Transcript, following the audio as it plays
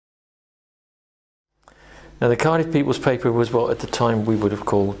Now the Cardiff People's Paper was what at the time we would have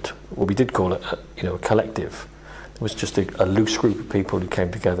called, well we did call it, a collective. It was just a loose group of people who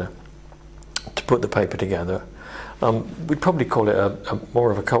came together to put the paper together. We'd probably call it more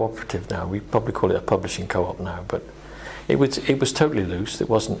of a cooperative now. We'd probably call it a publishing co-op now, but it was totally loose. There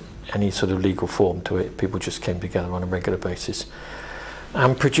wasn't any sort of legal form to it. People just came together on a regular basis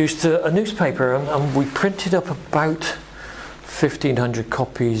and produced a newspaper, and we printed up about 1,500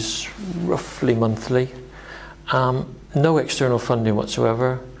 copies roughly monthly. No external funding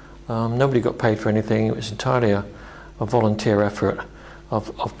whatsoever. Nobody got paid for anything. It was entirely a volunteer effort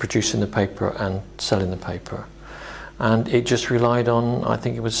of producing the paper and selling the paper. And it just relied on, I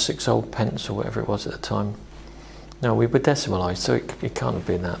think it was 6 old pence or whatever it was at the time. No, we were decimalised, so it can't have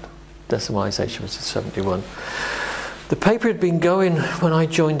been that. Decimalisation was in 71. The paper had been going when I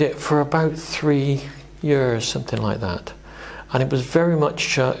joined it for about 3 years, something like that. And it was very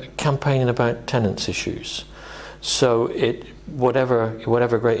much campaigning about tenants issues. So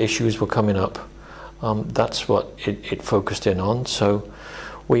whatever great issues were coming up, that's what it focused in on. So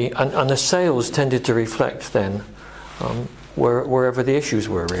and the sales tended to reflect then wherever the issues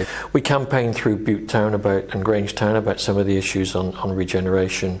were. Really. We campaigned through Bute Town and Grange Town about some of the issues on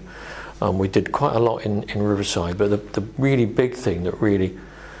regeneration. We did quite a lot in Riverside, but the really big thing that really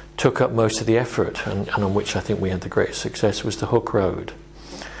took up most of the effort and on which I think we had the greatest success was the Hook Road.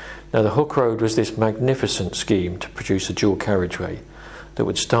 Now the Hook Road was this magnificent scheme to produce a dual carriageway that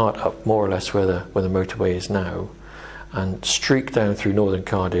would start up more or less where the motorway is now and streak down through northern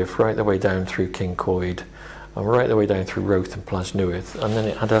Cardiff, right the way down through Kincoid, and right the way down through Roath and Plasnewydd, and then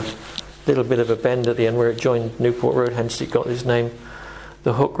it had a little bit of a bend at the end where it joined Newport Road, hence it got its name,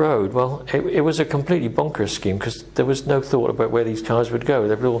 the Hook Road. Well, it was a completely bonkers scheme because there was no thought about where these cars would go.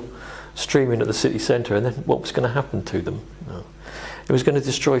 They were all streaming at the city centre, and then what was going to happen to them? No. It was going to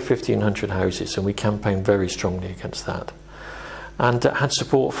destroy 1,500 houses, and we campaigned very strongly against that. And had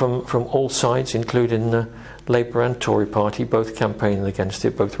support from all sides, including the Labour and Tory party, both campaigning against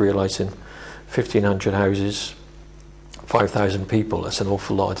it, both realising 1,500 houses, 5,000 people, that's an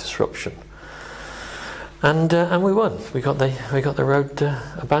awful lot of disruption. And we won. We got the road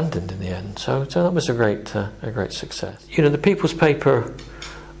abandoned in the end. So that was a great success. You know, the People's Paper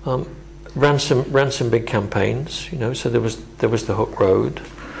ran some big campaigns. You know, so there was the Hook Road.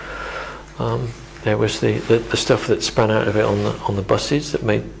 There was the stuff that span out of it on the buses that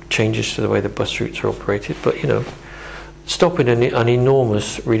made changes to the way the bus routes are operated. But you know, stopping an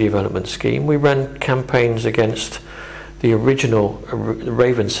enormous redevelopment scheme. We ran campaigns against the original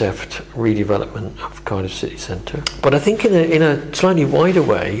Ravenseft redevelopment of Cardiff city centre. But I think in a slightly wider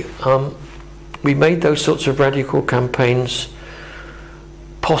way, we made those sorts of radical campaigns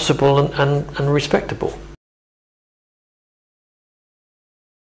possible and respectable.